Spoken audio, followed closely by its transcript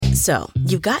So,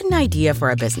 you've got an idea for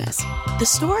a business, the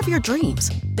store of your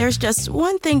dreams. There's just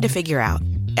one thing to figure out: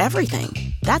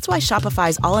 everything. That's why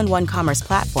Shopify's all-in-one commerce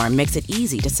platform makes it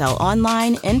easy to sell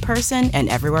online, in person, and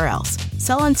everywhere else.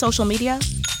 Sell on social media,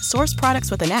 source products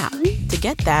with an app to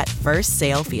get that first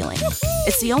sale feeling.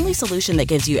 It's the only solution that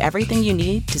gives you everything you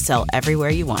need to sell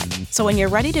everywhere you want. So when you're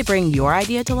ready to bring your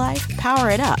idea to life, power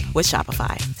it up with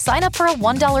Shopify. Sign up for a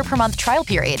 $1 per month trial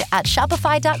period at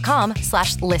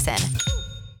shopify.com/listen.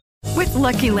 With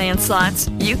Lucky Land Slots,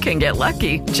 you can get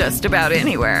lucky just about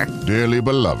anywhere. Dearly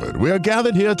beloved, we are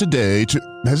gathered here today to...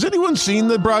 Has anyone seen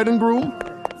the bride and groom?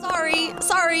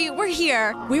 Sorry, we're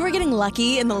here. We were getting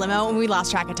lucky in the limo and we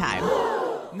lost track of time.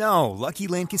 No, Lucky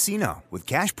Land Casino, with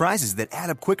cash prizes that add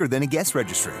up quicker than a guest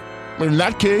registry. In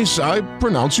that case, I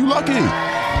pronounce you lucky.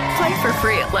 Play for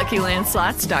free at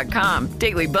LuckyLandSlots.com.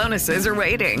 Daily bonuses are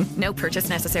waiting. No purchase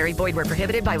necessary. Void where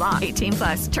prohibited by law.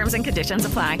 18+. Terms and conditions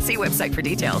apply. See website for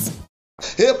details.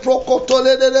 E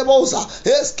prokotole de boza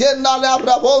eskenale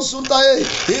abrabozuntae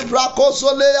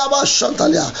ibrakosole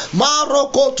abashantalia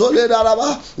marokotole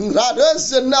daraba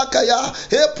radeze nakaya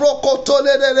e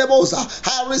prokotole de boza.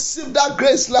 I receive that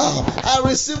grace now. I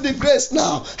receive the grace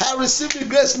now. I receive the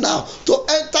grace now to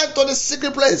enter into the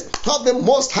secret place of the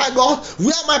Most High God,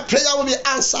 where my prayer will be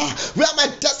answered, where my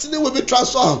destiny will be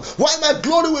transformed, where my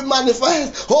glory will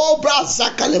manifest. Oh,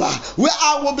 Brazakaleva, where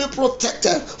I will be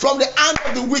protected from the hand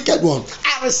of the wicked one.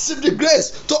 I receive the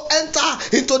grace to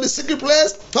enter into the secret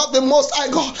place of the Most High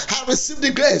God. I receive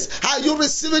the grace. Are you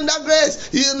receiving that grace?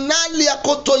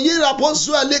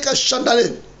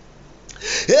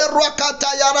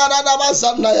 Erakata yara na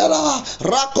bazana yara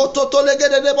rakoto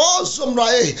tolegede de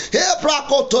bozumrae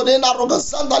ebrakoto ne na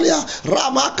rogasandalia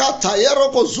ramakata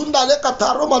yeroko zundale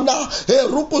kataromana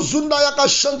eruku zunda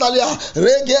yakashandalia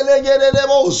regelegede de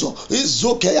bozo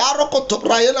izuke yaroko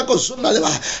tobraela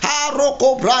kozundaleba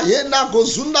aroko braena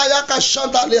gozunda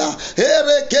yakashandalia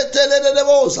ereketele de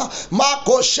boza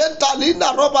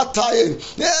makoshentalina robatae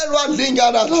erwa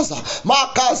lingana nasa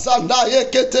makazanda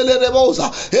yeketele de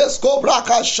boza escobra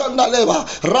Kashandaleva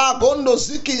Ragondo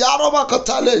Ziki Yaroma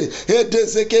Katale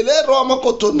Edezekele Roma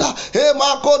Kotunda E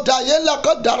Mako Dayela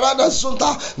Kadarada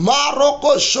Sunta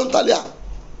Maroko Shuntalia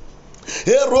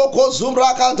Eroko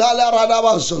zumra kandala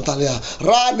radaba zontalia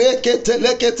rane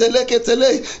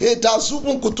ketele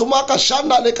edazubun kutumaka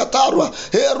shanda le katarwa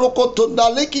eroko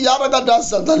tondaleki yaraga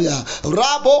dazandalia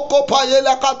raboko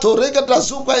payela katorega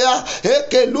dazuka ya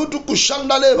ekeludu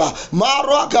kushanda leva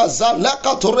maro agazala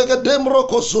katorega demro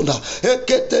kosunda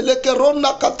eketeleke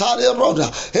rona katare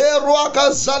roda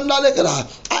eroaka zandalekera.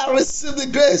 I receive the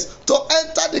grace to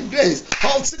enter the grace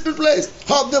of secret place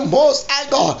of the Most High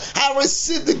God. I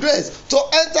receive the grace to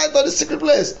enter into the secret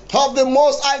place of the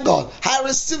Most High God. I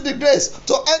receive the grace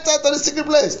to enter into the secret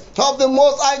place of the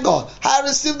Most High God. I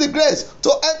receive the grace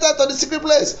to enter into the secret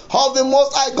place of the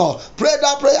Most High God. Pray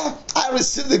that prayer. I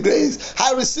receive the grace.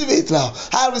 I receive it now.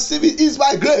 I receive it. It's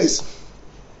by grace.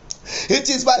 It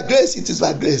is by grace, it is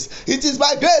by grace, it is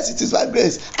by grace, it is by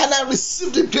grace. And I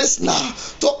receive the grace now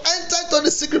to enter into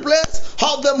the secret place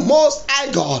of the Most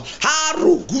High God.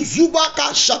 Haru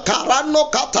guzubaka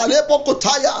shakarano katalepo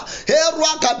kotaya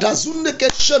herwaka dazunde ke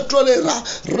shetrolera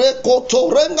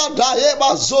rekotorenga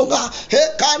daeba zonga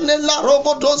hekanela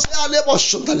rogodoze alebo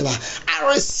shuntaleba.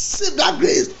 I receive that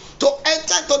grace to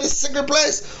enter into the secret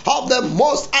place of the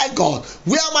Most High God,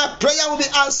 where my prayer will be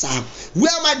answered,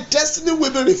 where my destiny will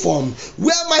be reformed,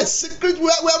 where my secret,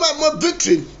 where my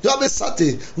victory will be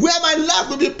certain, where my life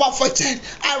will be perfected.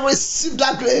 I receive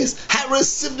that grace. I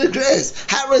receive the grace.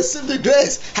 I receive the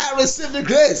grace. I receive the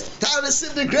grace. I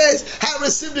receive the grace. I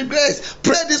receive the grace.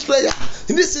 Pray this prayer.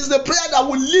 And this is the prayer that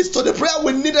will lead to the prayer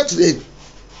we needed today.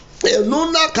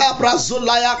 Enuna kabra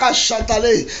zulaya ka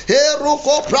shantale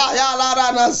eruko praya la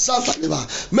rana santaleba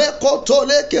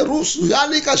mekotole ke rusu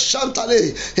yali ka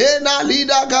shantale ena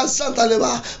lida ka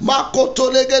santaleba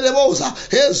makotole ke debosa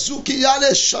ezuki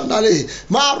yale shandale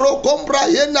marokombra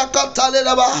yena katale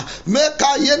laba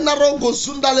meka yena rongo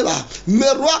zundaleba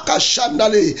merwaka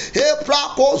shandale e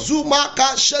prako zuma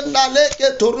ka shandale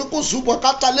ke toruku zuba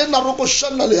katale na roko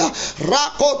shandale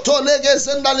rakotole ke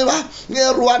zendaleba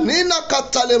erwanina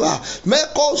kataleba. I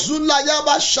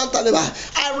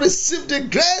receive the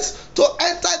grace to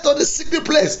enter into the secret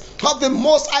place of the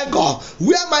Most High God,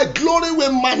 where my glory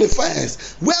will manifest,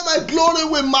 where my glory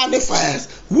will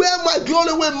manifest, where my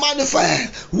glory will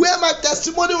manifest, where my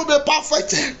testimony will be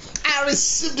perfected. I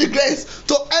receive the grace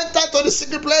to enter into the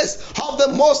secret place of the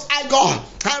Most High God.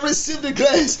 I receive the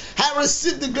grace. I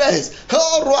receive the grace.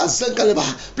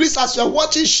 Please, as you are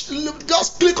watching,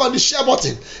 just click on the share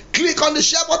button. Click on the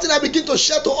share button and begin to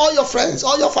share to all your friends,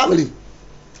 all your family.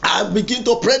 and begin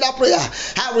to pray that prayer.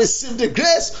 I receive the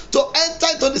grace to enter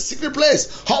into the secret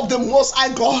place of the Most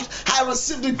High God. I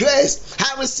receive the grace.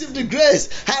 I receive the grace.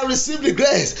 I receive the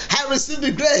grace. I receive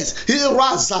the grace.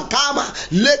 Irazakama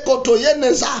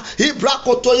lekotoyeneza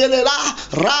ibrakotoyenera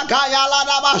ragayala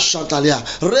daba shantalia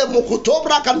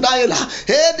remukutobra kandaela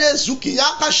ede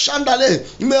zukiyaka shandale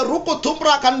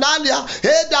merukutumbra kandalia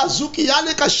eda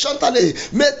zukiyale ka shantale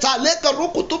metaleka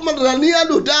rukutumrania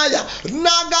ludaya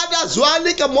nagada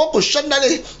zwalika moko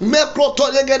shandale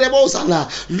mekrotoyengerebozana.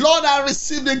 Lord, I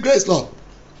receive the grace, Lord,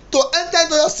 to enter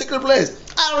into your secret place.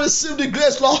 I receive the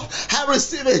grace, Lord. I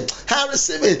receive it. I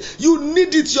receive it. You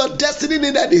need it. Your destiny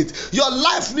needed it. Your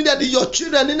life needed it. Your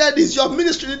children needed it. Your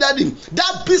ministry needed it.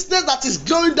 That business that is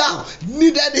going down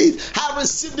needed it. I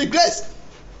receive the grace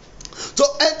to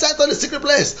enter into the secret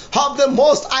place of the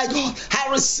Most High God. I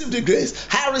receive the grace.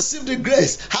 I receive the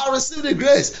grace. I receive the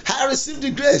grace. I receive the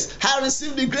grace. I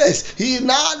receive the grace.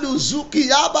 Inalu zuki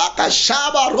yabaka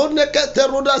shaba roneke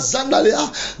teruda zandalia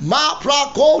ma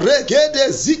prako regede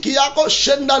ziki yako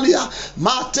shendalia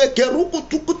ma tekeruku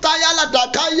tukutaya la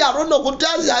dakaya rono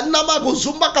kutazia nama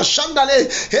kuzumba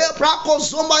kashandale he prako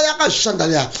zoma yaka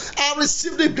shandalia. I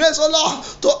receive the grace, O Lord,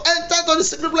 to enter into the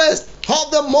secret place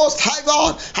of the Most High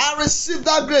God. I receive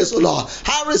that grace, O Lord.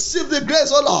 I receive the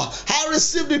grace, O Lord. I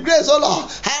receive the grace, O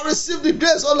Lord. I receive the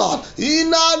grace, O Lord.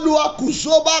 Ina lua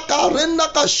kuzoba karena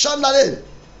kashandale.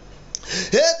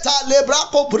 Eta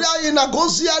lebrako briana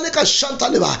gozia leka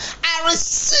shantaleba. I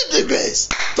receive the grace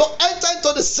to enter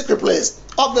into the secret place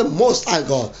of the Most High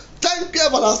God. Thank you,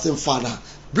 everlasting Father.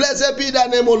 Blessed be thy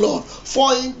name, O Lord.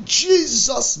 For in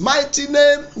Jesus' mighty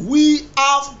name we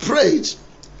have prayed.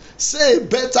 Say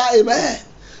better amen.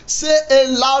 Say a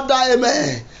louder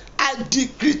amen. I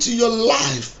decree to your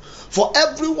life. For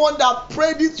everyone that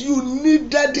prayed it, you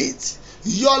needed it.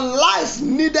 Your life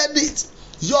needed it.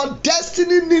 Your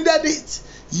destiny needed it.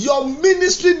 Your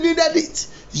ministry needed it.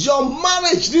 Your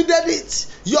marriage needed it.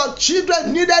 Your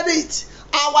children needed it.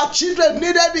 Our children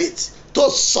needed it to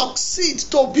succeed,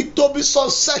 to be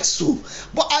successful.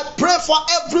 But I pray for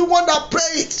everyone that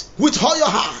prayed with all your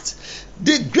heart,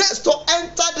 the grace to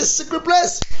enter the secret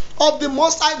place of the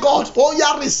Most High God. Oh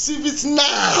yeah, receive it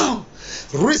now.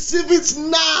 Receive it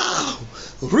now.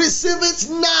 Receive it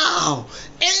now.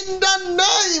 In the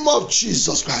name of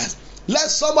Jesus Christ. Let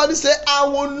somebody say, I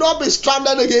will not be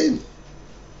stranded again.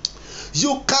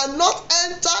 You cannot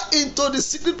enter into the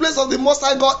secret place of the Most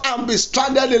High God and be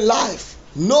stranded in life.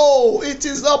 No, it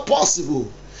is not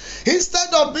possible.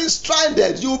 Instead of being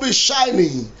stranded, you will be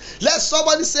shining. Let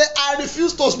somebody say, I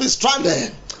refuse to be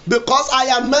stranded because I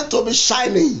am meant to be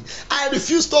shining. I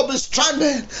refuse to be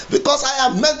stranded because I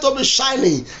am meant to be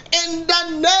shining. In the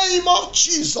name of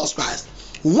Jesus Christ.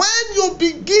 When you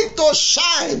begin to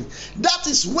shine, that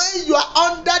is when you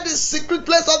are under the secret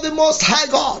place of the Most High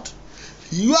God.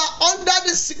 You are under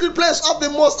the secret place of the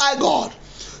Most High God.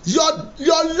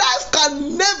 Your life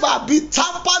can never be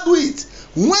tampered with.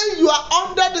 When you are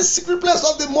under the secret place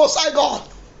of the Most High God,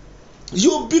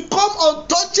 you become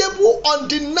untouchable,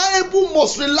 undeniable,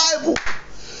 most reliable.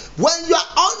 When you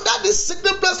are under the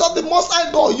secret place of the Most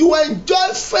High God, you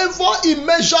enjoy favor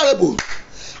immeasurable.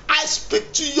 I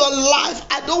speak to your life.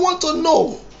 I don't want to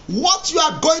know what you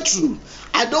are going through.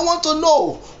 I don't want to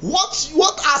know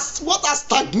what has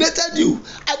stagnated you.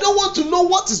 I don't want to know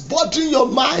what is bothering your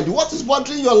mind, what is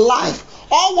bothering your life.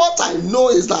 All what I know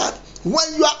is that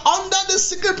when you are under the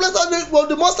secret place of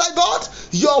the Most High God,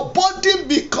 your burden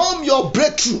become your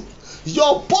breakthrough.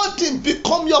 Your burden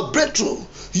become your breakthrough.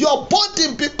 Your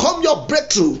burden become your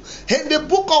breakthrough. In the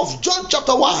book of John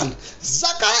chapter 1,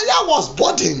 Zachariah was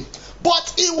burdened,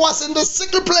 but he was in the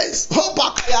secret place.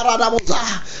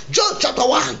 John chapter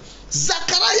 1,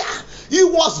 Zachariah, he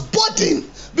was burdened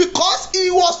because he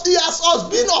has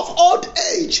been of old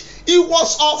age. He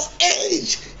was of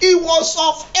age. He was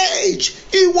of age.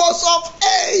 He was of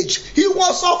age. He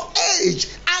was of age.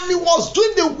 And he was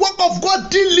doing the work of God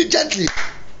diligently.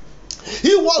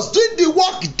 He was doing the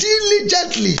work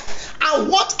diligently. And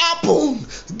what happened?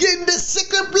 In the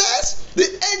secret place, the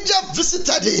angel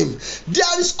visited him.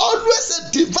 There is always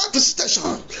a divine visitation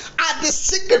at the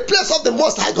secret place of the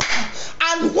Most High God.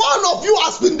 And one of you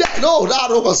has been there. No,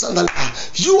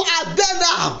 you are there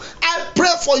now. I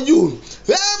pray for you.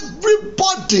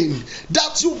 Everybody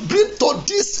that you bring to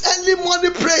this early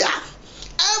morning prayer,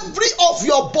 every of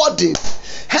your burden,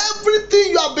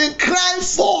 everything you have been crying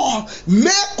for,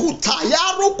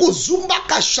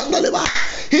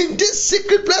 in this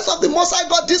secret place of the Most High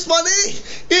God this morning,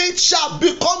 it shall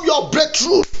become your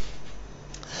breakthrough.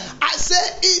 I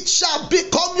say it shall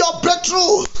become your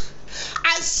breakthrough.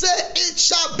 I say it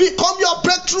shall become your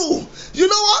breakthrough. You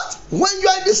know what? When you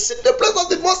are in the secret place of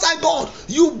the Most High God,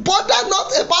 you bother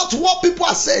not about what people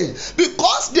are saying,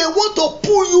 because they want to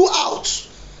pull you out.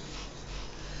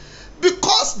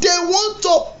 Because they want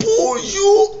to pull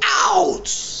you out.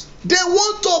 They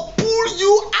want to pull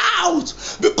you out,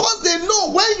 because they know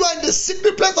when you are in the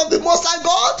secret place of the Most High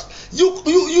God,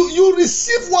 you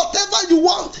receive whatever you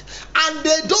want, and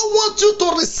they don't want you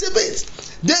to receive it.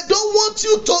 They don't want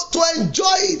you to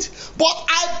enjoy it. But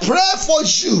I pray for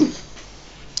you,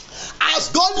 as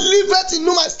God liveth in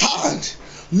my stand,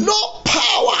 no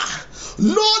power,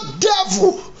 no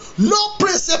devil, no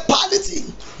principality,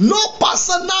 no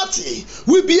personality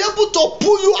will be able to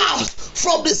pull you out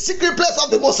from the secret place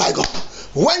of the Most High God.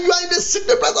 When you are in the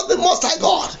secret place of the Most High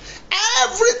God,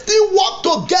 everything works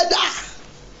together.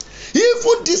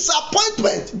 Even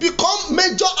disappointment become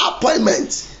major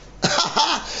appointment.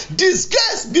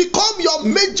 Disgrace become your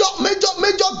major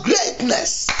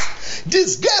greatness.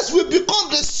 Disgrace will become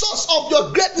the source of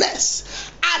your greatness.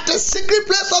 At the secret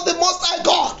place of the Most High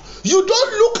God, you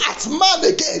don't look at man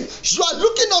again. You are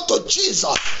looking unto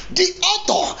Jesus, the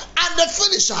author and the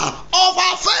finisher of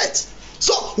our faith.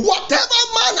 So whatever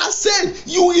man has said,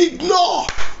 you ignore.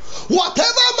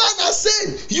 Whatever man has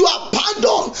said, you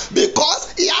abandon,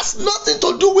 because he has nothing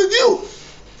to do with you.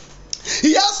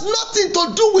 He has nothing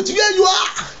to do with where you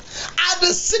are. At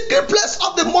the secret place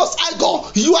of the Most High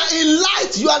God, you are in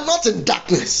light, you are not in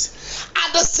darkness.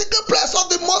 At the secret place of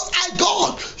the Most High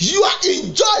God, you are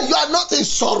in joy, you are not in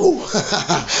sorrow.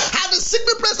 At the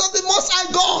secret place of the Most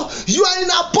High God, you are in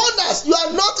abundance, you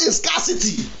are not in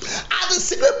scarcity. At the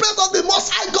secret place of the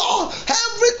Most High God,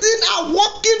 everything are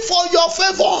working for your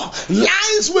favor.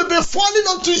 Lines will be falling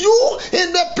unto you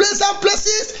in the pleasant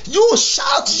places. You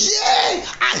shout, yea,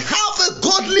 I have a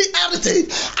godly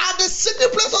heritage. At the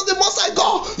secret place of the Most High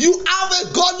God, you have a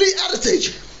godly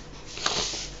heritage.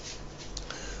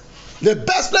 The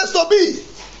best place to be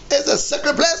is the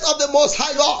secret place of the Most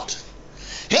High God.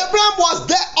 Abraham was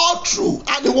there all through,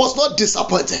 and he was not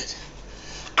disappointed.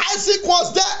 Isaac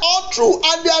was there all through,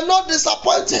 and they are not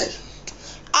disappointed.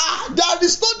 There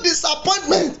is no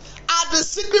disappointment at the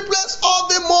secret place of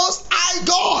the Most High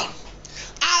God.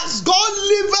 As God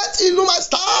liveth in whom I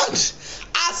stand,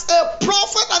 as a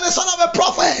prophet and a son of a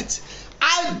prophet,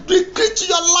 I decree to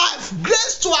your life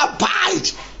grace to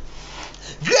abide,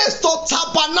 grace to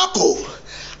tabernacle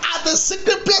at the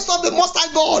secret place of the Most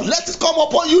High God. Let it come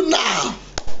upon you now,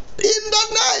 in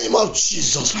the name of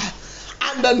Jesus,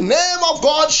 and the name of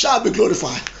God shall be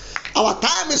glorified. Our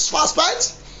time is fast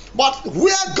spent, but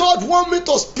where God wants me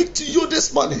to speak to you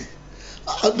this morning,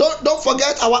 don't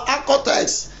forget our anchor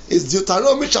text is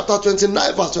Deuteronomy chapter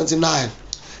 29 verse 29.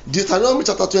 Deuteronomy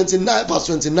chapter 29 verse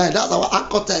 29. That's our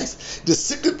anchor text. The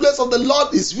secret place of the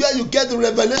Lord is where you get the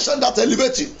revelation that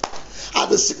elevates you. At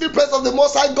the secret place of the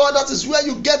Most High God, that is where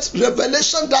you get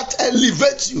revelation that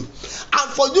elevates you.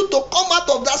 And for you to come out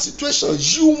of that situation,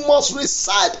 you must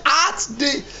reside at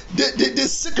the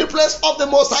secret place of the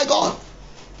Most High God.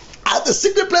 At the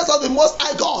secret place of the Most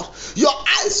High God, your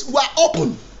eyes were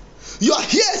open, your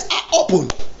ears are open,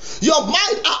 your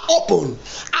mind are open.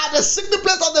 At the secret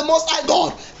place of the Most High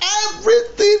God,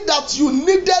 everything that you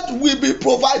needed will be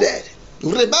provided.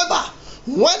 Remember,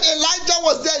 when Elijah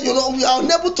was there, we are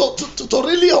unable to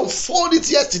really unfold it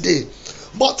yesterday.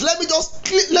 But let me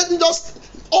just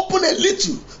open a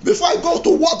little before I go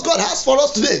to what God has for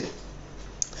us today.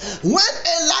 When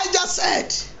Elijah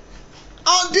said,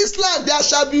 on this land there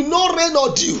shall be no rain or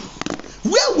dew,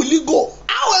 where will he go?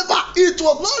 However, it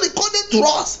was not recorded to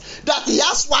us that he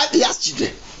has wife, he has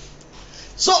children.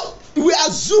 So we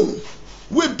assume,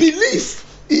 we believe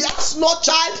he has no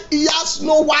child, he has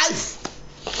no wife,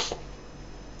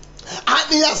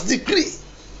 and he has decreed.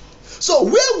 So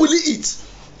where will he eat?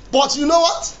 But you know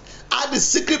what? At the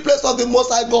secret place of the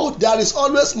Most High God, there is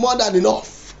always more than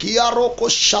enough. At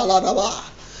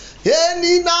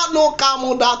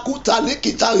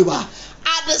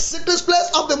the secret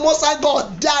place of the Most High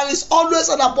God, there is always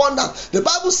an abundance. The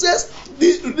Bible says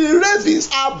the ravens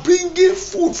are bringing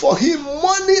food for him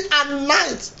morning and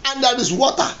night, and there is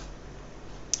water.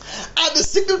 At the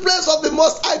secret place of the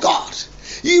Most High God,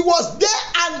 he was there,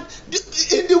 and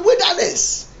in the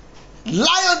wilderness,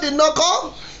 lion did not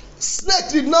come, snake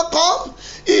did not come.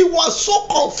 He was so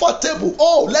comfortable.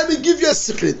 Oh, let me give you a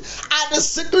secret. At the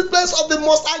secret place of the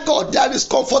Most High God, there is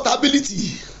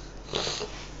comfortability.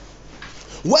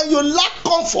 When you lack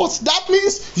comfort, that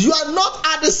means you are not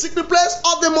at the secret place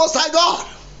of the Most High God.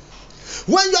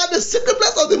 When you are at the secret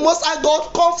place of the Most High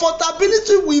God,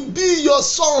 comfortability will be your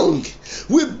song,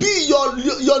 will be your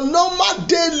normal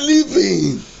day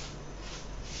living.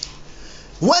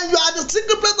 When you are at the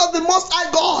secret place of the Most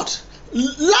High God,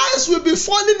 lies will be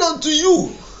falling onto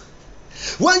you.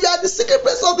 When you are at the secret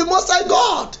place of the Most High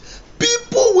God,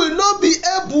 people will not be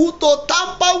able to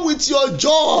tamper with your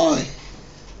joy.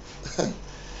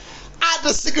 At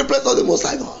the secret place of the Most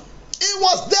High God, he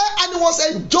was there and he was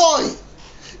enjoying.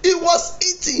 He was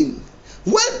eating.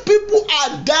 When people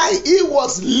are dying, he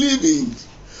was living.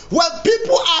 When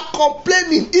people are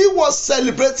complaining, he was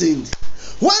celebrating.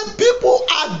 When people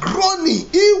are groaning,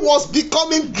 he was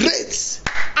becoming great.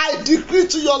 I decree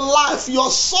to your life,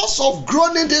 your source of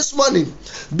groaning this morning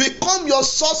become your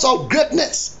source of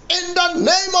greatness. In the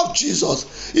name of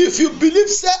Jesus. If you believe,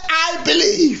 say, I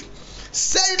believe.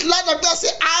 Say it loud and clear. Say,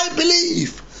 I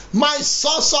believe. My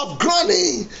source of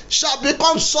groaning shall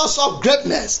become source of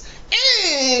greatness.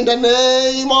 In the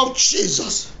name of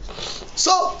Jesus.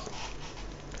 So,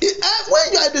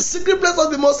 when you are in the secret place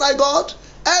of the Most High God,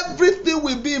 everything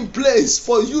will be in place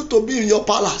for you to be in your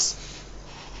palace.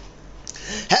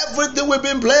 Everything will be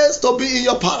in place to be in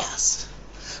your palace.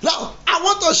 Now, I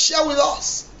want to share with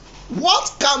us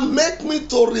what can make me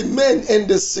to remain in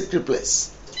the secret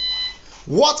place.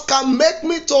 What can make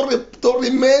me to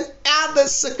remain at the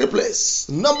secret place?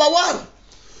 Number one,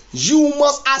 you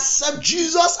must accept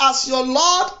Jesus as your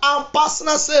Lord and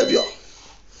personal Savior.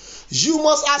 You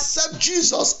must accept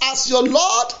Jesus as your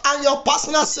Lord and your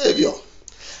personal Savior.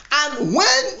 And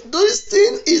when this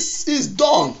thing is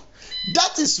done,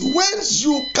 that is when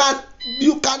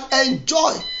you can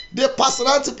enjoy the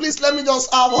personality. Please let me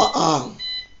just have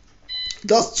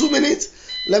just 2 minutes.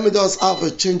 Let me just have a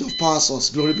change of power source.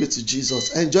 Glory be to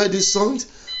Jesus. Enjoy this song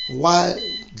while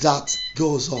that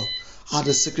goes on at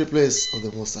the secret place of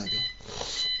the Most High God.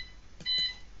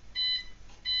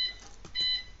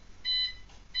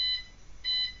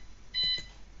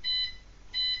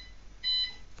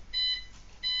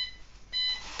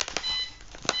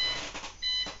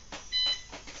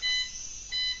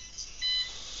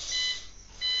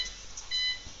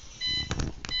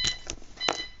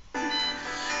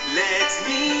 Let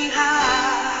me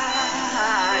hide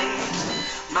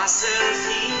myself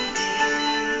in thee,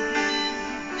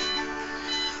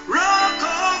 rock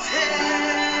of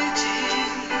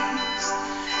ages,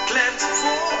 cleft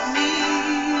for me.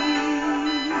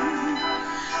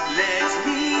 Let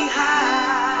me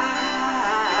hide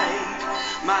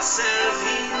myself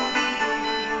in thee.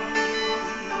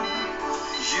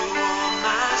 You are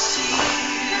my shield,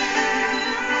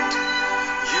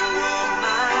 you are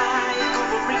my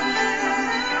covering,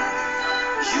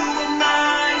 you are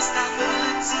my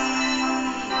stability,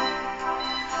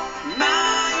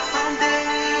 my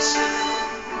foundation.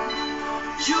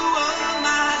 You are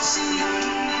my shield,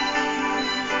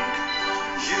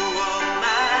 you are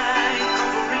my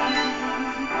covering,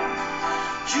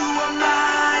 you are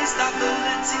my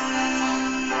stability,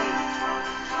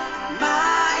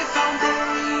 my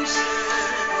foundation.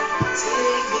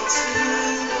 Take me to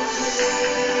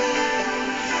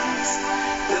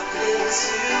the place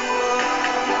you are,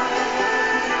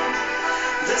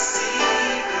 the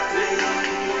secret place.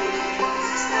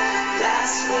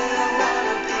 That's where I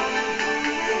wanna be.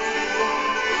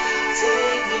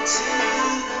 Take me to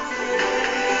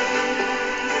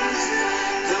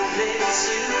the place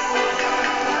you are,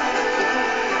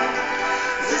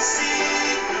 the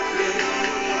secret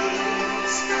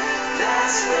place.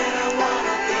 That's where I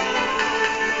wanna be.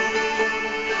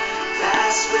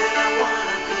 That's where I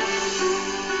wanna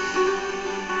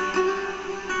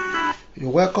be.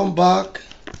 You're welcome back.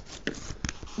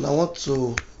 And I want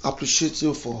to appreciate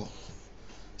you for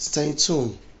staying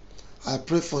tuned. I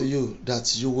pray for you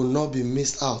that you will not be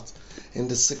missed out in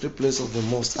the secret place of the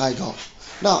Most High God.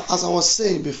 Now, as I was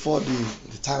saying before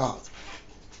the time out,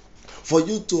 for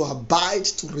you to abide,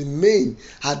 to remain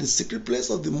at the secret place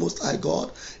of the Most High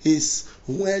God is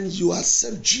when you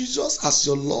accept Jesus as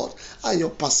your Lord and your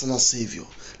personal Savior.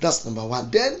 That's number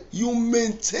one. Then you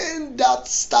maintain that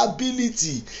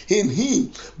stability in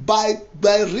Him by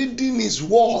reading His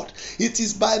Word. It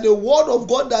is by the Word of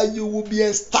God that you will be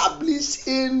established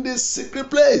in the secret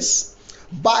place.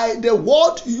 By the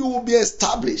Word you will be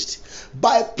established.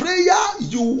 By prayer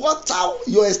you water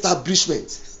your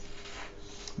establishment.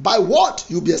 By what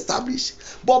you'll be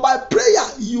established. But by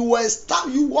prayer you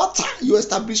water your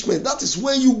establishment. That is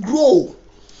when you grow.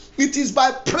 It is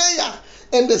by prayer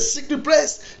in the secret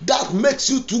place that makes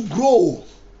you to grow.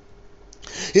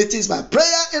 It is by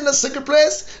prayer in the secret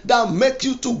place that makes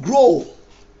you to grow.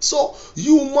 So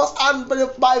you must, and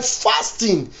by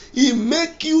fasting, it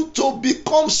makes you to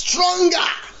become stronger.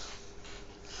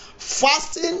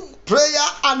 Fasting, prayer,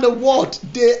 and the word,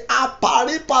 they are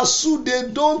pari passu. They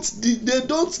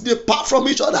don't depart from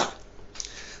each other.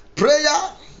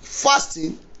 Prayer,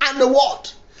 fasting, and the word.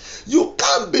 You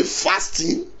can't be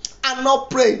fasting and not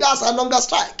praying. That's an hunger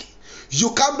strike.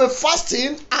 You can't be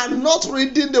fasting and not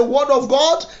reading the word of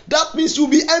God. That means you'll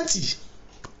be empty.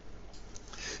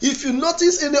 If you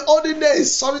notice in the olden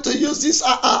days, sorry to use this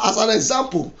as an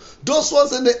example, those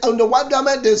ones on the white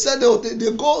garment, they said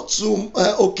they go to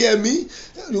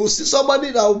Okemi. You will see somebody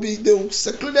that will be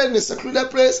secluded in a secluded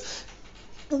place.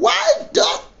 Why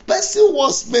that person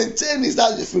was maintained is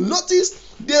that if you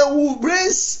notice, they will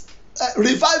raise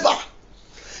revival.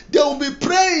 They will be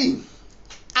praying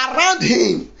around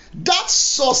him. That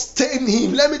sustained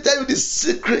him. Let me tell you the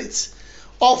secret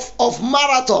of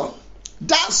marathon.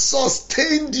 That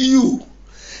sustained you.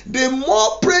 The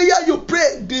more prayer you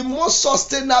pray, the more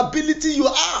sustainability you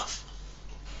have.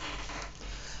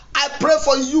 I pray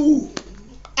for you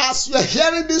as you are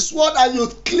hearing this word and you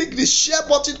click the share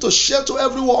button to share to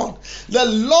everyone. The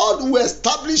Lord will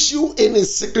establish you in a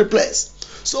secret place.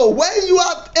 So when you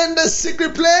are in the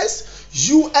secret place,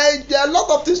 there are a lot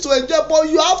of things to enjoy, but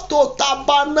you have to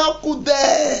tabernacle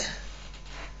there.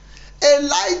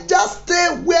 Elijah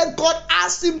stayed where God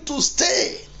asked him to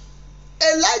stay.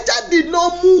 Elijah did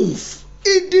not move.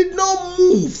 He did not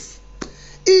move.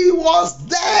 He was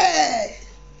there.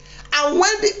 And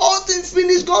when the whole thing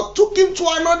finished, God took him to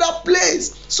another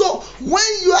place. So when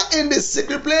you are in the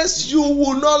secret place, you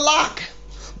will not lack.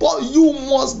 But you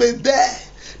must be there.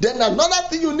 Then another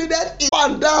thing you needed is up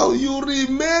and down. You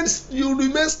remain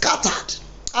scattered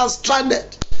and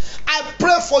stranded. I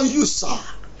pray for you, sir.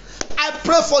 I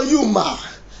pray for you, ma.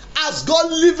 As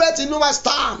God liveth in my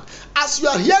stand, as you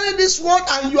are hearing this word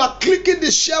and you are clicking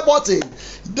the share button,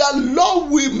 the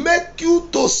Lord will make you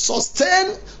to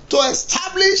sustain, to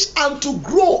establish, and to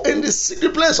grow in the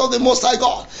secret place of the Most High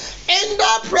God. In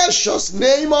the precious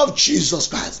name of Jesus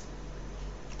Christ.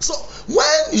 So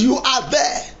when you are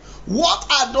there, what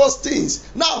are those things?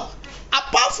 Now,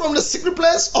 apart from the secret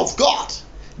place of God,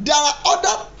 there are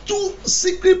other two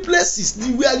secret places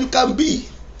where you can be.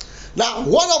 Now,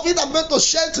 one of it I'm going to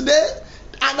share today,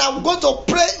 and I'm going to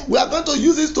pray. We are going to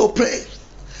use it to pray.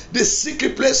 The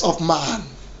secret place of man.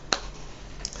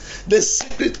 The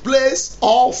secret place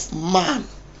of man.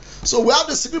 So we have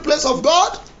the secret place of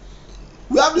God.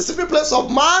 We have the secret place of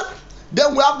man.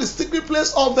 Then we have the secret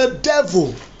place of the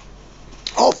devil,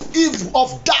 of evil,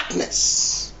 of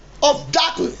darkness. Of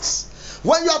darkness.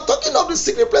 When you are talking of the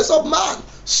secret place of man,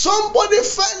 somebody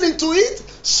fell into it,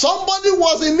 somebody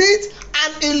was in it,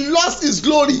 and he lost his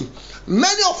glory.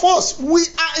 Many of us, we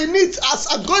are in it. As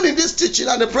I'm going in this teaching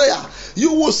and the prayer,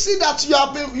 you will see that you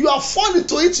have fallen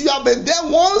into it. You have been there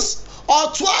once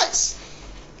or twice.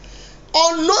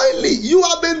 Unknowingly, you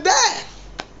have been there.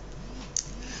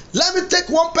 Let me take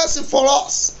one person for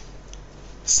us.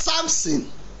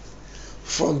 Samson.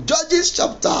 From Judges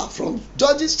chapter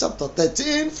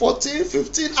 13, 14,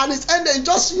 15, and it ended. He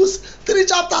just used 3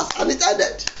 chapters and it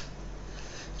ended.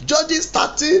 Judges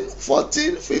 13,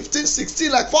 14, 15,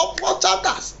 16, like four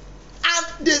chapters. And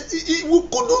we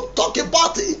couldn't talk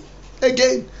about it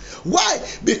again. Why?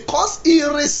 Because he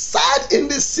resides in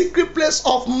the secret place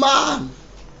of man.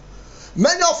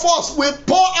 Many of us, we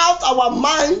pour out our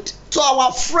mind to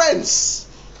our friends,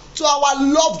 to our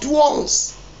loved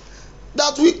ones,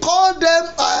 that we call them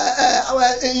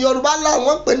in Yoruba land,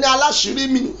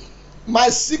 my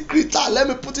secret, let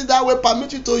me put it that way,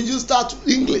 permit you to use that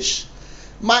English.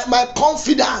 My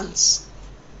confidence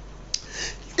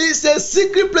is a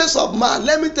secret place of man.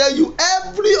 Let me tell you,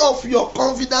 every of your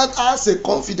confidence has a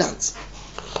confidant.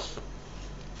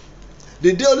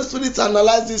 The day Holy Spirit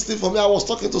analyzed this thing for me, I was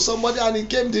talking to somebody and he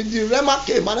came, the Rema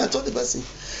came, and I told the person,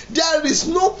 there is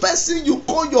no person you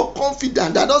call your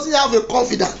confidant that doesn't have a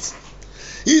confidant.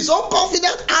 His own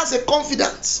confidant has a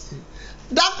confidant.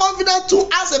 That confidant too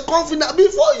has a confidant.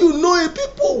 Before you know it,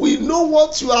 people will know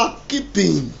what you are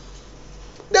keeping.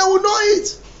 They will know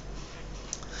it.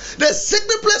 The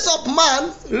secret place of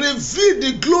man reveals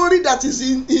the glory that is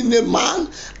in a man,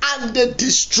 and they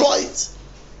destroy it.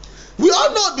 We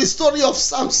all know the story of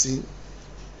Samson.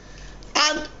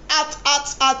 And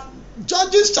at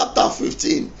Judges chapter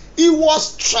 15, he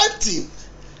was strengthened,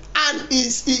 and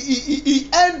he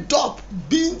ended up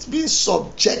being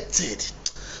subjected.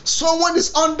 Someone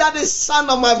is under the sound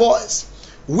of my voice,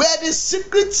 where the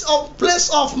secret of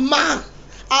place of man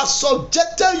have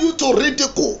subjected you to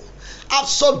ridicule, have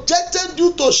subjected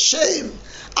you to shame,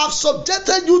 have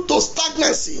subjected you to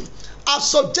stagnancy, have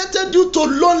subjected you to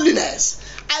loneliness.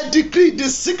 I decree the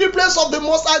secret place of the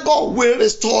Most High God will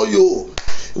restore you,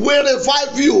 will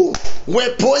revive you,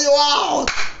 will pull you out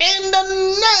in the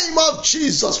name of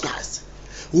Jesus Christ.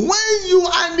 When you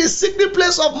are in the secret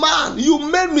place of man, you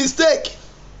made mistake.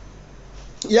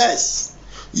 Yes,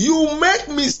 You make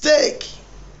mistake.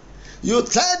 You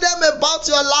tell them about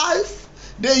your life.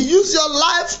 They use your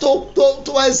life to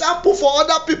example for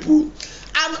other people.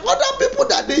 And other people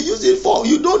that they use it for,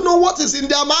 you don't know what is in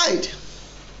their mind.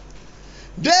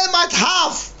 They might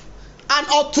have an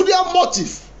ulterior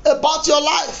motive about your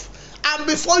life. And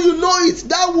before you know it,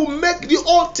 that will make the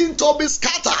whole thing to be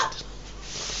scattered.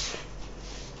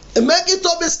 Make it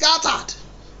to be scattered.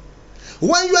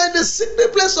 When you are in the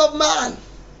secret place of man,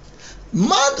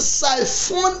 man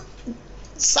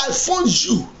siphons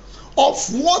you of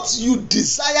what you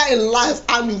desire in life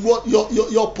and what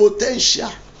your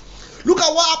potential. Look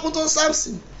at what happened to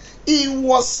Samson. He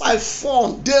was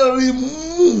siphoned. They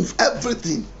remove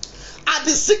everything. At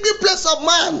the secret place of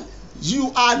man,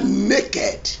 you are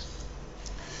naked.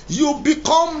 You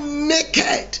become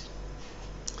naked.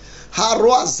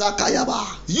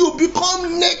 You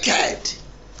become naked.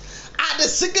 At the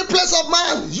secret place of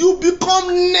man, you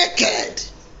become naked.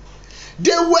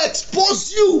 They will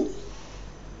expose you.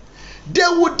 They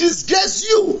will disgrace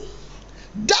you.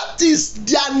 That is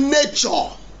their nature.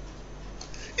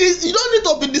 You don't need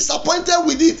to be disappointed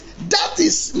with it. That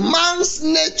is man's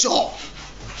nature.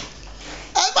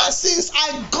 Ever since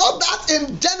I got that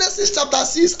in Genesis chapter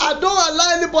 6, I don't allow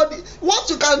anybody. What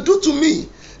you can do to me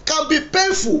can be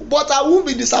painful, but I won't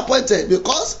be disappointed,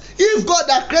 because if God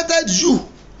that created you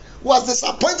was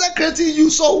disappointed creating you,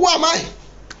 so who am I?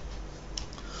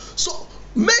 So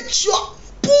make sure,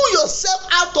 pull yourself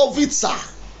out of it, sir.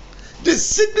 The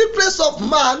secret place of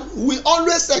man will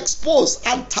always expose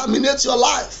and terminate your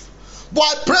life. But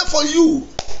I pray for you.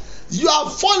 You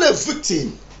have fallen a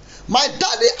victim. My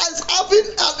daddy is having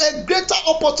a greater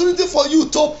opportunity for you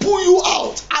to pull you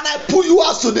out. And I pull you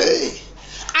out today.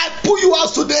 I pull you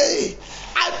out today.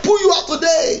 I pull you out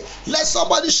today. Let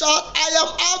somebody shout, I am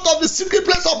out of the secret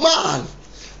place of man.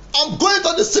 I'm going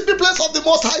to the secret place of the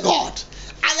Most High God.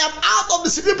 I am out of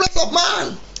the secret place of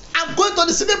man. I'm going to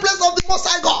the secret place of the Most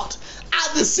High God.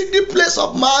 At the secret place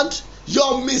of man,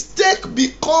 your mistake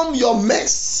become your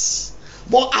mess.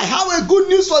 But I have a good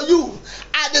news for you.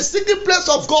 At the secret place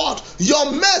of God,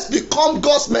 your mess become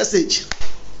God's message.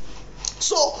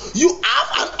 So you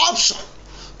have an option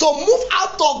to move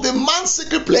out of the man's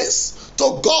secret place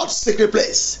to God's secret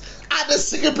place. At the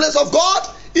secret place of God,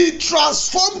 He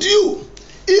transformed you.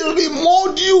 He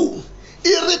remolded you.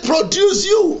 He reproduced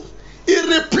you. He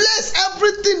replaced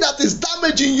everything that is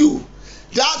damaging you.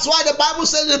 That's why the Bible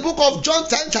says in the book of John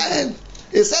 10:10,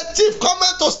 it said, thief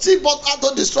cometh to steal and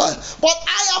to destroy. But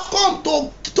I have come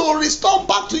to restore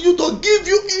back to you, to give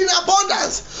you in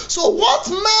abundance. So what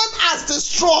man has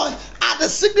destroyed at the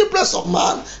secret place of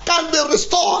man can be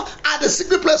restored at the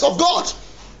secret place of God.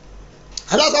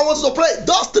 And that's why I want you to pray.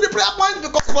 Those 3 prayer points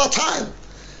because of our time.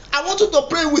 I want you to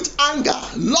pray with anger.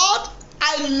 Lord,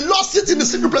 I lost it in the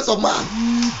secret place of man.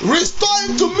 Restore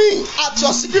it to me at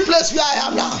your secret place where I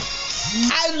am now.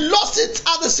 I lost it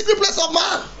at the secret place of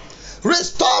man.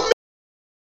 Restore me.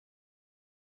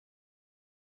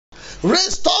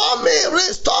 Restore me.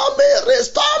 Restore me.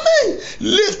 Restore me.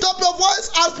 Lift up your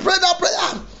voice and pray that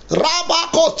prayer.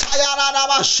 Rabako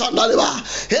tayaraba shandaleba.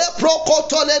 He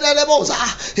prokotole deleboza.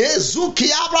 He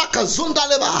zukiabra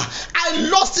kazundaleba. I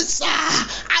lost it, sir.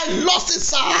 I lost it,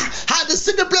 sir. At the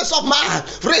secret place of man.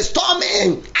 Restore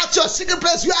me at your secret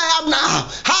place where I am now.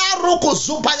 Haroko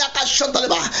zubayaka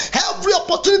shandaleba. Every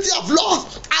opportunity I've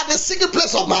lost at the secret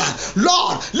place of man,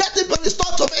 Lord, let it be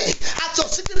restored to me at your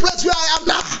secret place where I am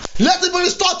now. Let it be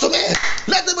restored to me.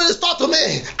 Let it be restored to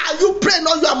me. Are you praying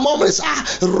on your moments?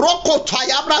 Roko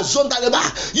tayabra.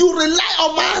 You rely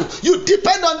on man, you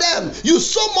depend on them, you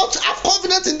so much have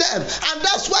confidence in them, and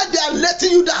that's why they are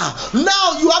letting you down.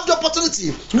 Now you have the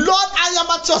opportunity. Lord, I am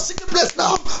at your secret place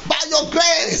now. By your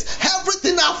grace,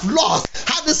 everything I've lost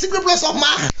at the secret place of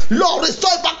man, Lord, restore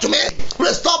it back to me.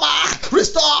 Restore back,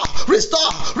 restore,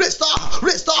 restore, restore,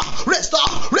 restore,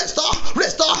 restore, restore,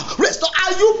 restore, restore.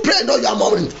 Are you praying on your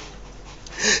moment?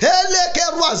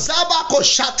 Elekerwa zaba ko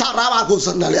shataraba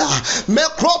gozandalia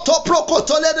mekroto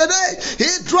prokotole dede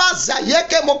hidraza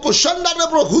yeke mokushanda de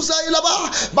brohuza ilaba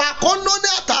ba kondone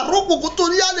ataruku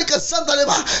kutulia like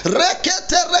sandaleba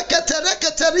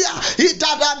reketeria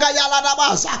idadaga yala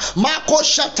nabaza mako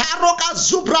shataro ka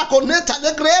zubra koneta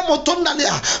negre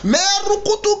motondalia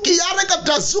merukutu kiyare ka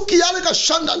dazuki yale ka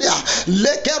shandalia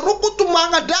lekerukutu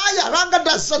mangadaya ranga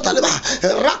da sandaleba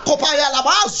rakopa yala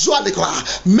bazwalikwa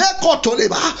mekotole.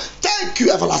 Thank you,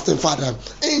 everlasting Father.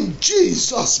 In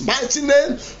Jesus' mighty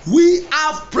name, we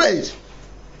have prayed.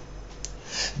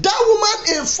 That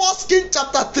woman in 1 Kings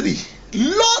chapter 3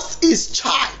 lost his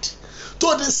child to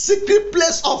the secret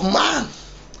place of man.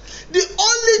 The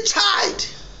only child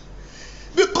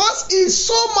Because he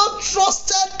so much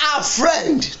trusted a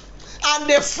friend, and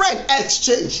the friend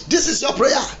exchanged. This is your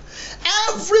prayer.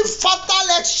 Every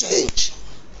fatal exchange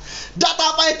that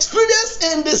I've experienced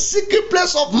in the secret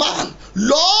place of man,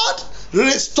 Lord,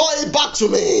 restore it back to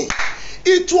me.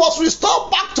 It was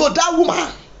restored back to that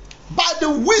woman by the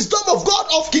wisdom of God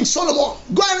of King Solomon.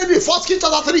 Go and read it, 1 Kings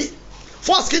chapter 3.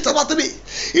 1 Kings chapter 3.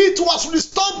 It was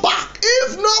restored back.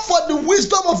 If not for the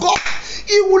wisdom of God,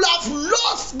 he would have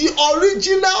lost the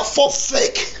original for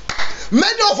fake.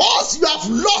 Many of us, you have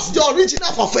lost the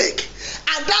original for fake.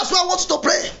 And that's why I want you to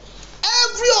pray.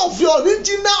 Every of the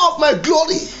original of my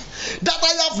glory that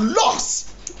I have lost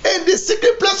in the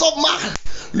secret place of man,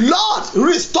 Lord,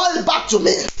 restore it back to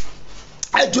me.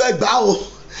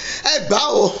 Ẹgbàá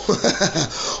o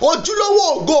ojúlówó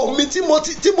ògo mi tí mo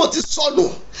ti sọnù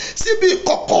síbi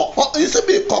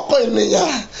ìkọ̀kọ̀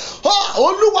ènìyàn,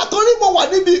 Olúwa torí mo wà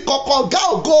níbi ìkọ̀kọ̀ ọ̀gá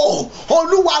ògo,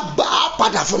 Olúwa gbà á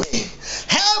padà fún mi.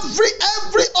 Every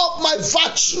of my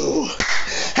virtue,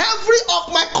 every of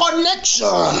my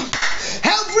connection,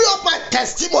 every of my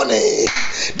testimony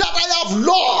that I have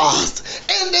lost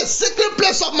in the secret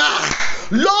place of man,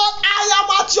 Lord, I am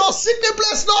at your secret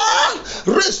place, Lord.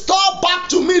 Restore back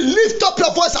to me. Lift up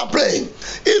your voice and pray.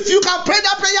 If you can pray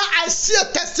that prayer, I see a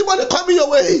testimony coming your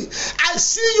way. I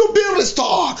see you being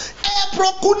restored.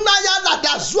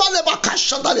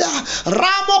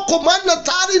 Ramo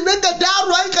komandantari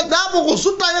negadaru aikadamu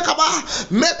gusuta yakaba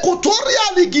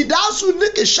mekutoria ligidasu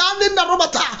nikishani na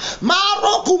robata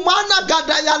maro kumana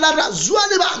gadayala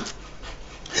razualiba.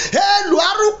 Every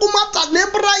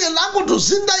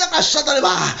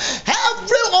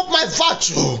of my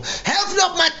virtue, every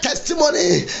of my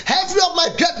testimony, every of my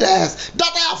greatness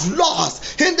that I have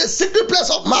lost in the secret place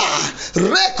of man,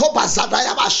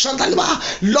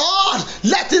 Lord,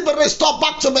 let it be restored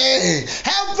back to me.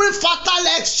 Every fatal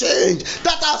exchange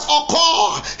that has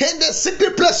occurred in the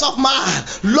secret place of man,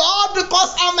 Lord,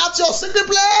 because I'm at your secret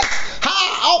place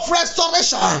of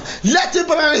restoration, let it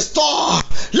be restored.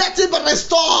 Let it be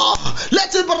restored.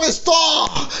 Let it be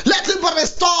restored. Let it be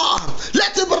restored.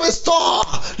 Let it be restored.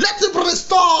 Let it be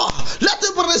restored. Let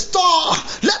it be restored.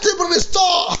 Let it be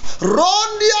restored.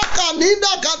 Rondia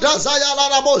kanina gadazaya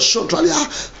larabo shontralia.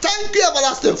 Thank you,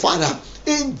 everlasting Father.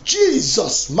 In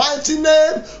Jesus' mighty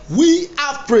name, we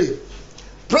have prayed.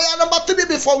 Prayer number 3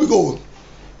 before we go.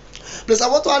 Please, I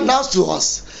want to announce to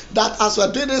us that as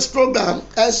we're doing this program,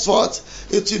 henceforth,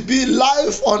 it will be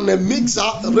live on a Mixer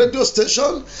radio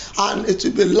station and it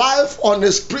will be live on a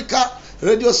Spreaker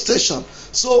radio station.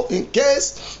 So in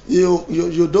case you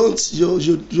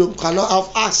cannot have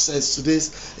access to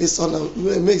this, it's on a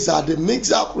Mixer. The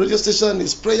Mixer radio station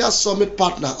is Prayer Summit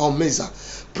Partner on Mixer.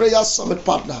 Prayer Summit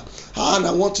Partner. And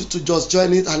I want you to just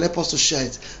join it and help us to share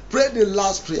it. Pray the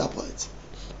last prayer point.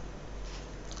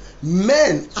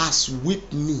 Men has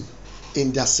whipped me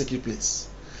in their secret place.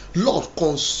 Lord,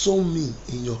 console me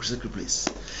in your secret place.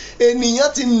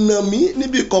 Ènìyàn ti nà mí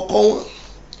níbi ìkọ̀kọ̀ wọn.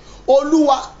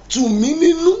 Olúwa tù mí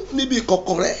nínú níbi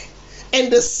ìkọ̀kọ̀ rẹ̀. In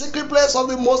the secret place of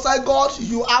the Most High God,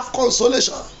 you have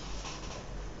consolation.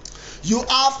 You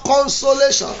have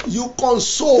consolation. You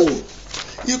console.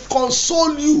 He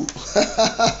console you.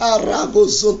 Rago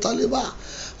zontaleba.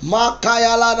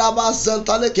 Makayala daba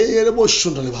zantaleke yerebo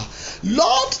shundaleba.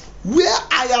 Lord, where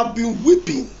I have been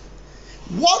weeping,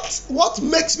 what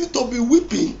makes me to be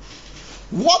weeping?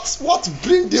 What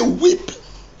bring the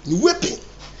weeping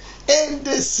in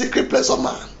the secret place of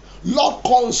man? Lord,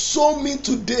 console me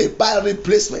today by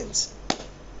replacement.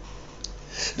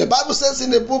 The Bible says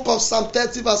in the book of Psalm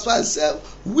 30 verse 5, says,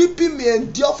 weeping may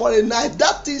endure for a night.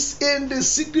 That is in the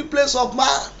secret place of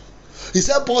man. He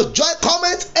said, but joy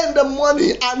cometh in the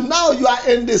morning, and now you are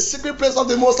in the secret place of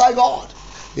the Most High God.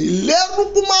 Lift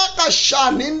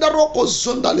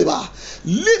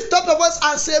up the voice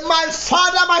and say, my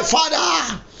Father,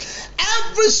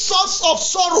 every source of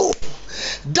sorrow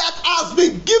that has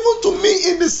been given to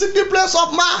me in the secret place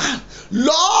of man,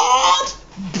 Lord,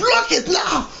 block it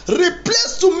now.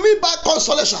 Replace to me by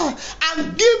consolation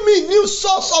and give me new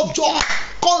source of joy.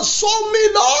 Console me,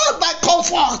 Lord, by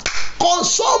comfort.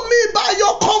 Console me by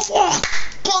your comfort.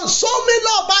 Console me,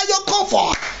 Lord, by your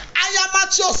comfort. I am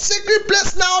at your secret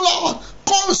place now, Lord.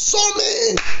 Console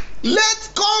me. Let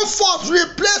comfort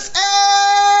replace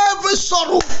every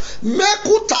sorrow.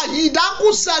 Mekuta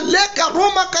yidakusa leka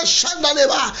roma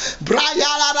kashandaleba.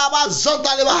 Brayala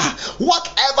zondaleba.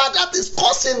 Whatever that is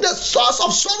causing the source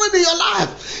of sorrow in your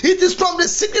life, it is from the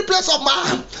secret place of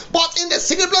man. But in the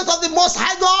secret place of the Most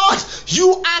High God, you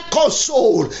are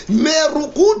consoled.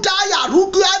 Merukudaya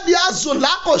rugadia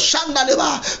zulako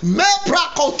shandaleba. Mepra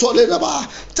kotoleba.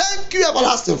 Thank you,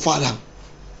 everlasting Father.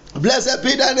 Blessed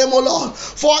be thy name, O Lord.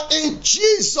 For in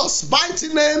Jesus' mighty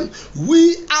name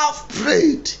we have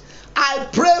prayed. I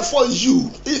pray for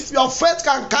you, if your faith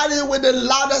can carry it with the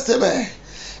loudest amen.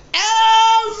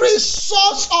 Every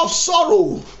source of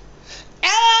sorrow,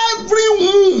 every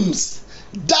wounds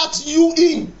that you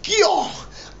endure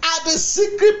at the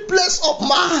secret place of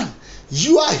man,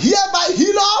 you are hereby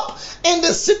healed up in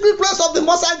the secret place of the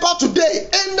Most High God today,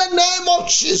 in the name of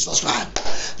Jesus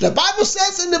Christ. The Bible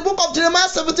says in the book of Jeremiah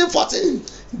 17:14,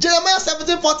 Jeremiah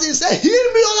 17:14 says,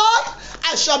 heal me, O Lord,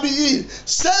 I shall be healed.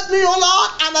 Save me, O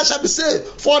Lord, and I shall be saved.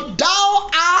 For thou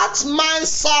art my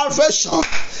salvation.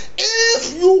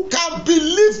 If you can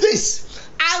believe this,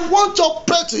 I want to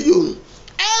pray to you.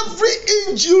 Every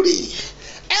injury,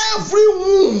 every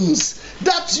wounds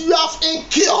that you have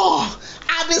incurred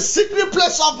at the secret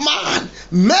place of man,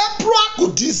 mepra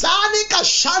kudizani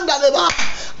kashandaleba,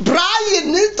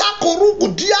 brayinita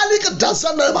korukudiali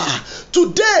kadazaneba.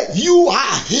 Today you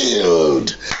are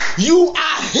healed. You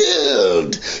are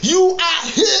healed. You are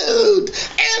healed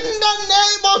in the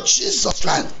name of Jesus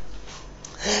Christ.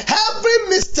 Every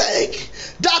mistake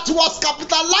that was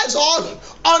capitalized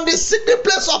on the secret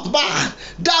place of man,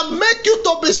 that make you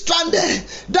to be stranded,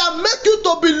 that make you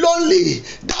to be lonely,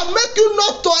 that make you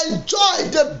not to enjoy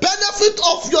the benefit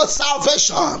of your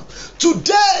salvation,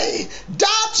 today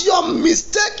that your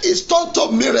mistake is turned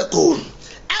to miracle.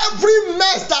 Every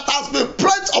mess that has been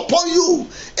pressed upon you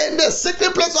in the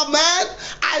secret place of man,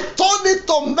 I turn it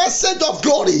to message of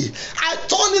glory. I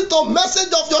turn it to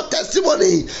message of your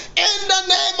testimony in the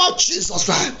name of Jesus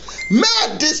Christ.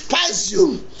 Men despise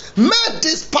you. Men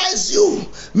despise you.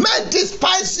 Men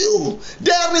despise you.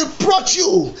 They reproach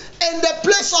you in the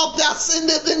place of their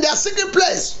in their secret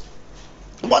place.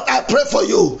 But I pray for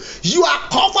you. You are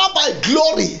covered by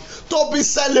glory to be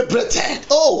celebrated.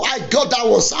 Oh, I got that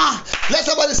one, sir. Let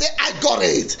somebody say, I got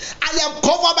it. I am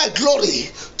covered by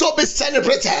glory to be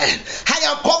celebrated. I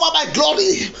am covered by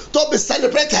glory to be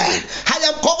celebrated. I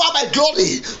am covered by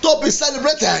glory to be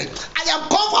celebrated. I am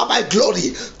covered by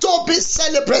glory to be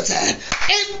celebrated.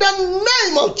 In the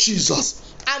name of Jesus,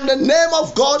 and the name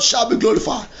of God shall be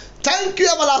glorified. Thank you,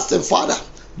 everlasting Father.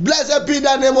 Blessed be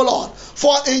thy name, O Lord.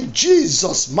 For in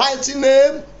Jesus' mighty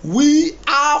name we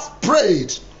have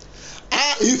prayed.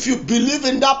 If you believe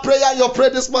in that prayer you pray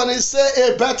this morning, say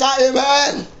a better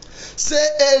amen. Say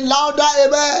a louder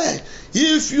amen.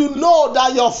 If you know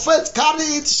that your faith carry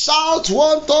it, shout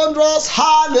one thunderous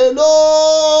hallelujah.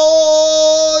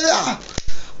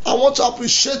 I want to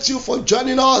appreciate you for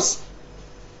joining us.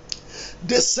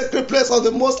 The secret place of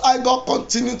the Most High God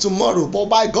continue tomorrow, but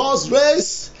by God's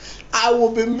grace, I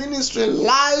will be ministering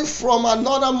live from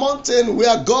another mountain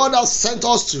where God has sent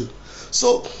us to.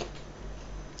 So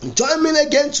join me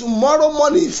again tomorrow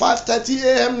morning, 5:30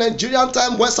 a.m. Nigerian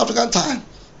time, West African time,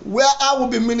 where I will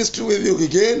be ministering with you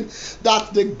again,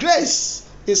 that the grace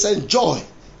is enjoyed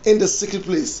in the secret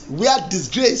place, where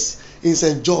disgrace is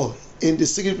enjoyed in the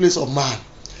secret place of man.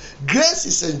 Grace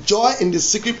is enjoyed in the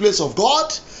secret place of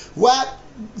God, where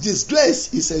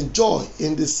disgrace is enjoyed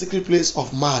in the secret place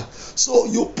of man. So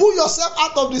you pull yourself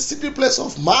out of the secret place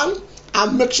of man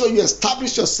and make sure you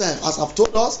establish yourself, as I've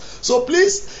told us. So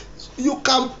please, you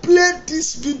can play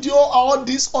this video or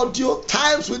this audio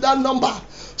times with that number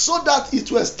so that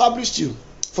it will establish you.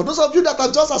 For those of you that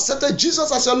have just accepted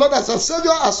Jesus as your Lord, as your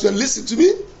Savior, as you listen to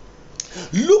me,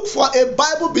 look for a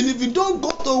Bible believing. Don't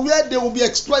go to where they will be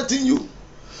exploiting you.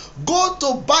 Go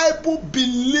to Bible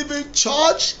believing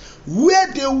church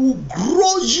where they will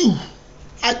grow you.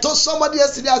 I told somebody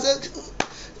yesterday, I said,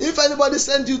 if anybody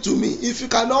sends you to me, if you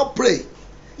cannot pray,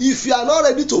 if you are not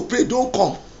ready to pray, don't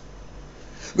come.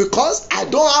 Because I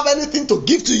don't have anything to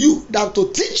give to you than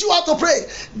to teach you how to pray.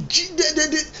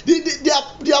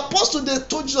 The apostle, they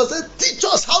told Jesus, they said, teach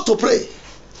us how to pray.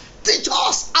 Teach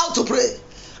us how to pray.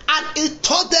 And he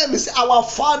taught them, he said, our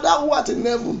Father who art in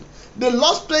heaven. The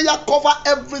Lord's Prayer covers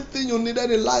everything you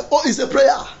needed in life. Oh, it's a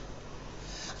prayer.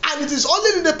 And it is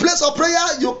only in the place of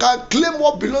prayer you can claim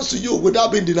what belongs to you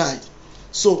without being denied.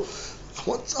 So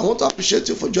I want to appreciate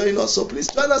you for joining us. So please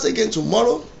join us again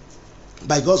tomorrow.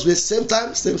 By God's grace, same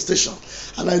time, same station.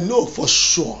 And I know for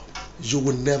sure you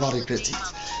will never regret it.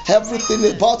 Everything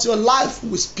about your life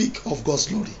will speak of God's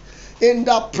glory. In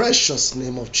the precious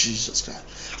name of Jesus Christ.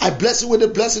 I bless you with the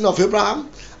blessing of Abraham,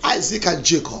 Isaac, and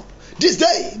Jacob. This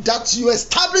day that you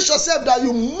establish yourself, that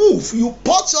you move, you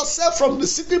put yourself from the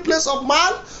secret place of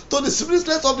man to the secret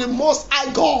place of the Most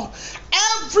High God.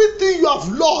 Everything you have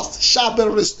lost shall be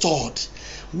restored.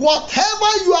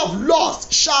 Whatever you have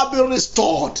lost shall be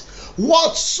restored.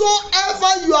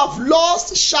 Whatsoever you have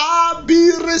lost shall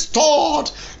be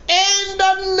restored in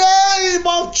the name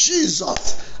of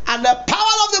Jesus. And the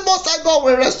power of the Most High God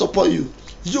will rest upon you.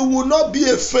 You will not be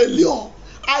a failure.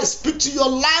 I speak to your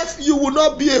life, you will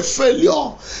not be a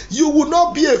failure. You will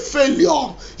not be a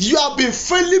failure. You have been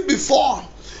failing before.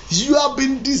 You have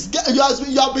been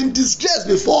disgraced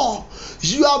before.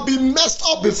 You have been messed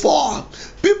up before.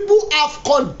 People have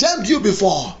condemned you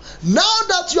before. Now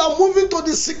that you are moving to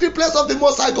the secret place of the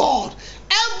Most High God,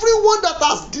 everyone that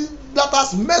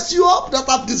has messed you up, that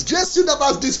has disgraced you, that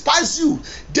has despised you,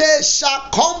 they shall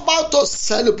come back to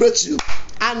celebrate you,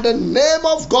 and the name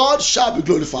of God shall be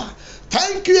glorified.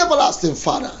 Thank you, everlasting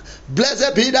Father.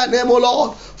 Blessed be thy name, O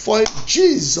Lord, for in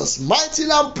Jesus'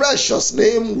 mighty and precious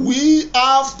name we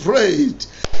have prayed.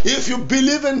 If you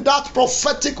believe in that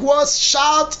prophetic word,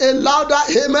 shout a louder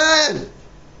amen.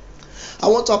 I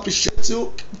want to appreciate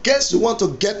you. In case you want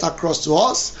to get across to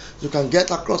us, you can get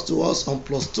across to us on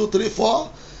 +234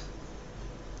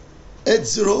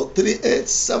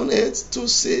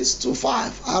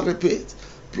 8038782625. I repeat,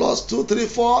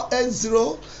 +234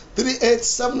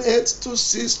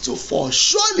 8038782624.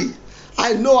 Surely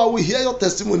I know I will hear your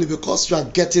testimony because you are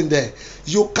getting there.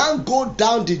 You can't go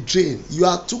down the drain. You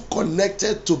are too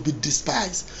connected to be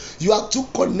despised. You are too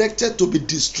connected to be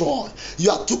destroyed.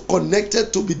 You are too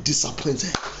connected to be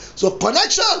disappointed. So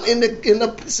connection in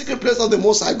the secret place of the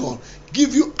Most High God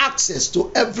give you access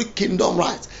to every kingdom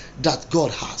right that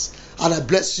God has. And I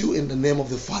bless you in the name of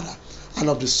the Father and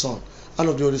of the Son and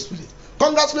of the Holy Spirit.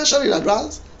 Congratulations in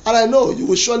advance. And I know you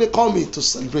will surely call me to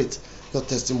celebrate your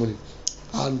testimony.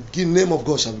 And the name of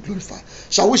God shall be glorified.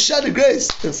 Shall we share the grace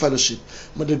in fellowship?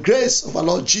 May the grace of our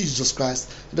Lord Jesus Christ,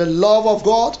 the love of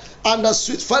God, and the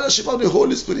sweet fellowship of the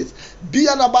Holy Spirit be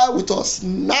and abide with us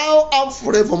now and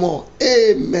forevermore.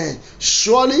 Amen.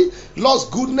 Surely Lord's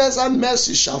goodness and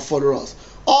mercy shall follow us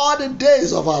all the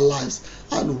days of our lives,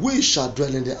 and we shall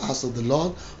dwell in the house of the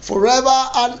Lord forever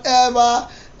and ever.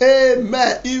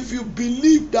 Amen. If you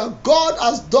believe that God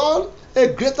has done a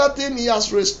greater thing, He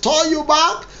has restored you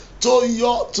back to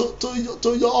your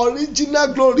original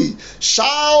glory,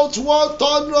 shout one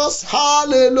thunderous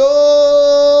hallelujah.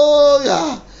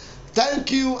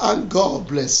 Thank you, and God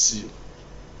bless you.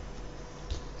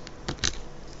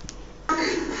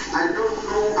 I don't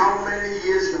know how many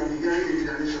years you have been hearing the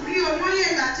declaration.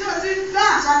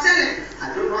 I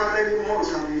don't know how many months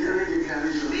you have been hearing the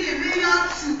declaration.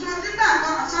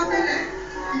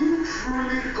 If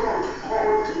truly God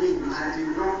called me, I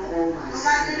did not call myself.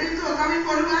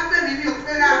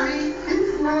 If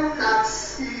not that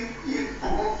he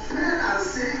compared and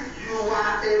said, you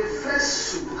are a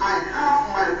vessel, I have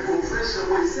my profession.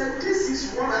 He said, this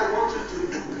is what I want you to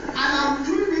do. And I'm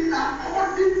doing it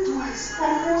according to his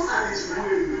purpose and his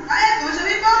will.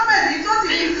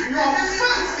 If your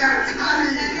faith can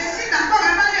carry it,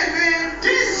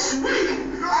 this week,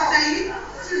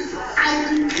 I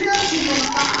declare to your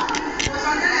life,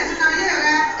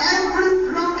 every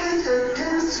blockage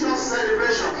against your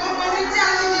celebration, I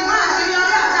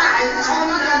turn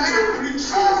them to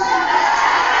preachers.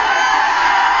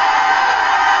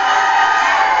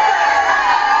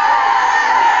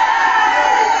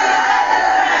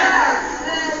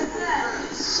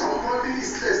 Somebody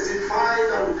is testifying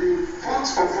on the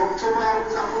 4th of October,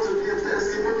 who's supposed to be a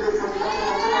testimony from 4th of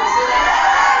October.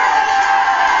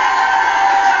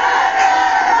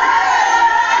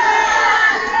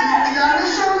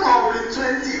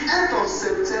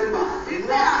 September, not in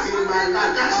my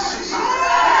life.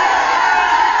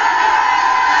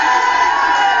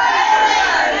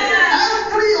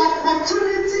 Every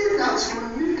opportunity that you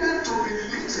needed to be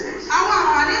lifted,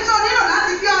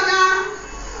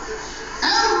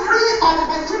 every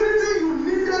opportunity you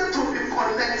needed to be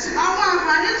connected.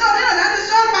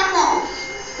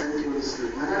 Thank you, Mr.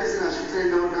 My daddy said I should tell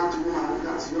you that woman,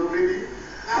 that young lady.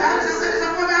 I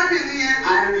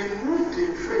removed the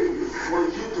veil for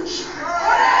you to shine.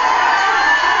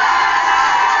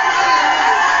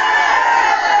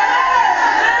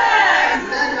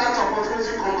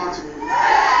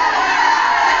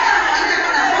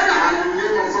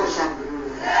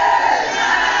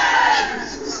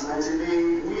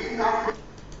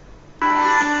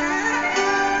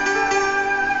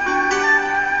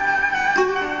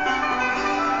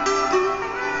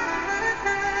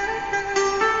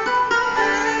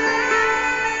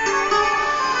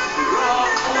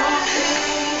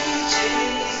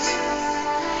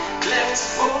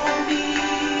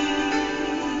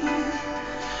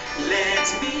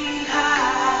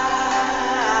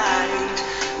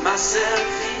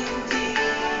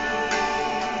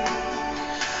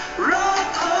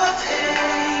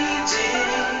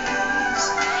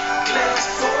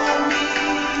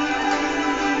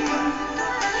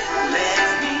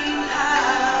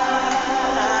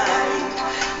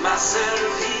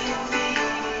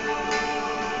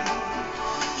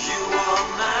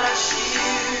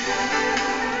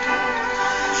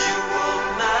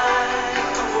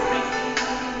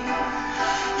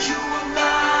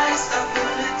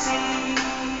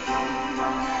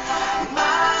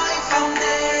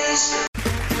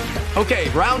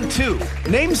 Okay, round 2.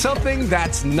 Name something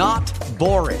that's not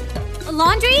boring. A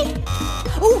laundry?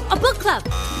 Ooh, a book club.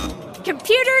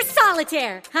 Computer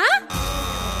solitaire, huh?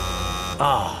 Ah,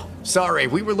 oh, sorry,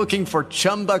 we were looking for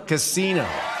Chumba Casino.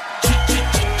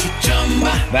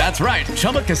 That's right,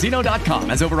 ChumbaCasino.com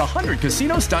has over 100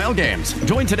 casino-style games.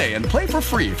 Join today and play for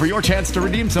free for your chance to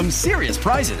redeem some serious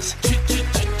prizes.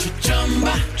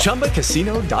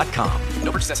 ChumbaCasino.com.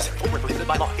 No purchase necessary. Void where prohibited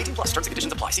by law. 18+ terms and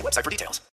conditions apply. See website for details.